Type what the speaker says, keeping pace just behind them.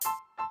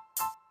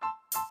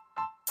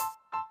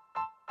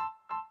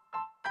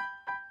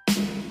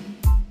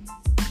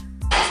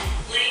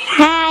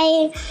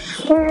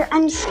here.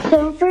 I'm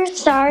super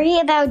sorry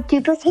about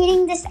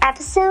duplicating this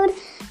episode,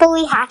 but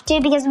we have to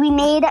because we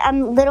made a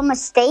little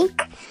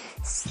mistake.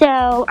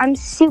 So I'm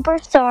super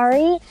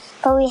sorry,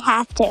 but we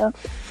have to.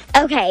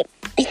 Okay,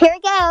 here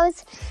it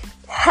goes.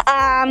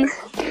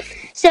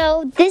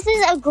 So this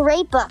is a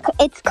great book.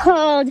 It's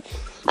called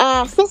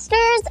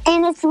Sisters,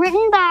 and it's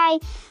written by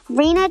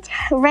Raina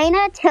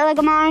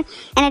Telgemeier,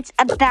 and it's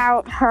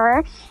about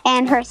her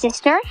and her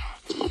sister.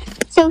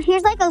 So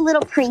here's like a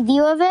little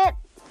preview of it.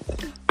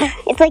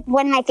 It's like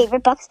one of my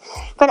favorite books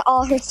for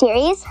all her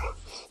series.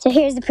 So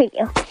here's the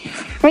preview.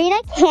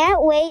 Raina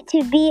can't wait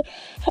to be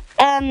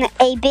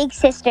a big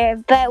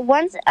sister, but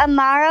once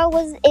Amara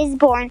is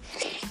born,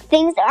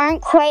 things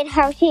aren't quite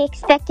how she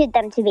expected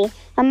them to be.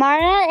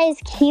 Amara is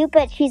cute,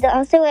 but she's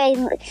also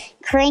a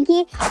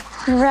cranky,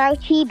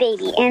 grouchy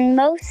baby, and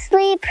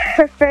mostly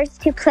prefers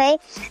to play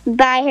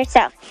by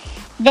herself.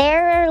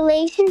 Their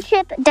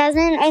relationship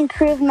doesn't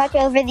improve much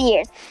over the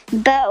years,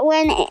 but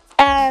when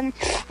a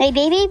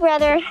baby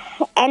brother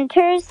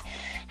enters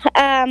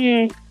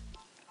the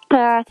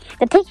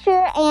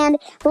picture, and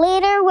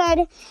later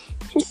when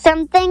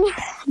something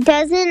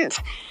doesn't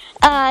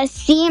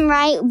seem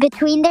right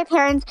between their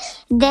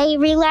parents, they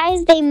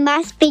realize they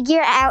must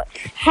figure out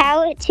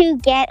how to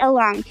get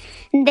along.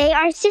 They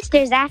are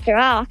sisters after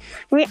all.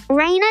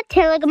 Raina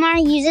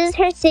Telgemeier uses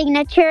her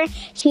signature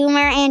humor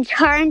and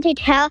charm to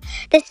tell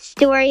the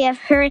story of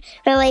her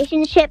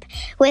relationship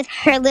with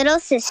her little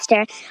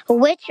sister,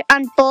 which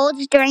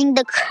unfolds during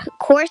the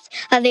course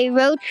of a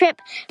road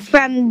trip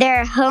from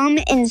their home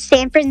in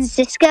San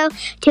Francisco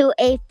to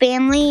a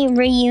family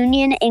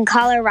reunion in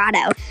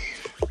Colorado.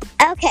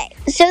 Okay,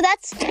 so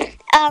that's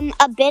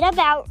a bit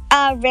about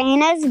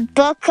Raina's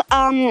book,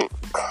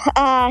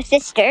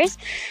 Sisters.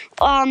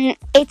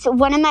 It's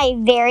one of my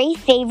very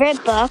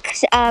favorite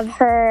books of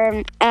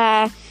her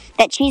that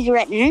she's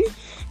written.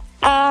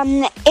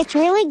 It's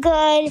really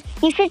good.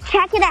 You should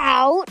check it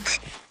out.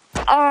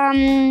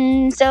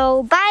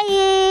 So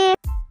bye.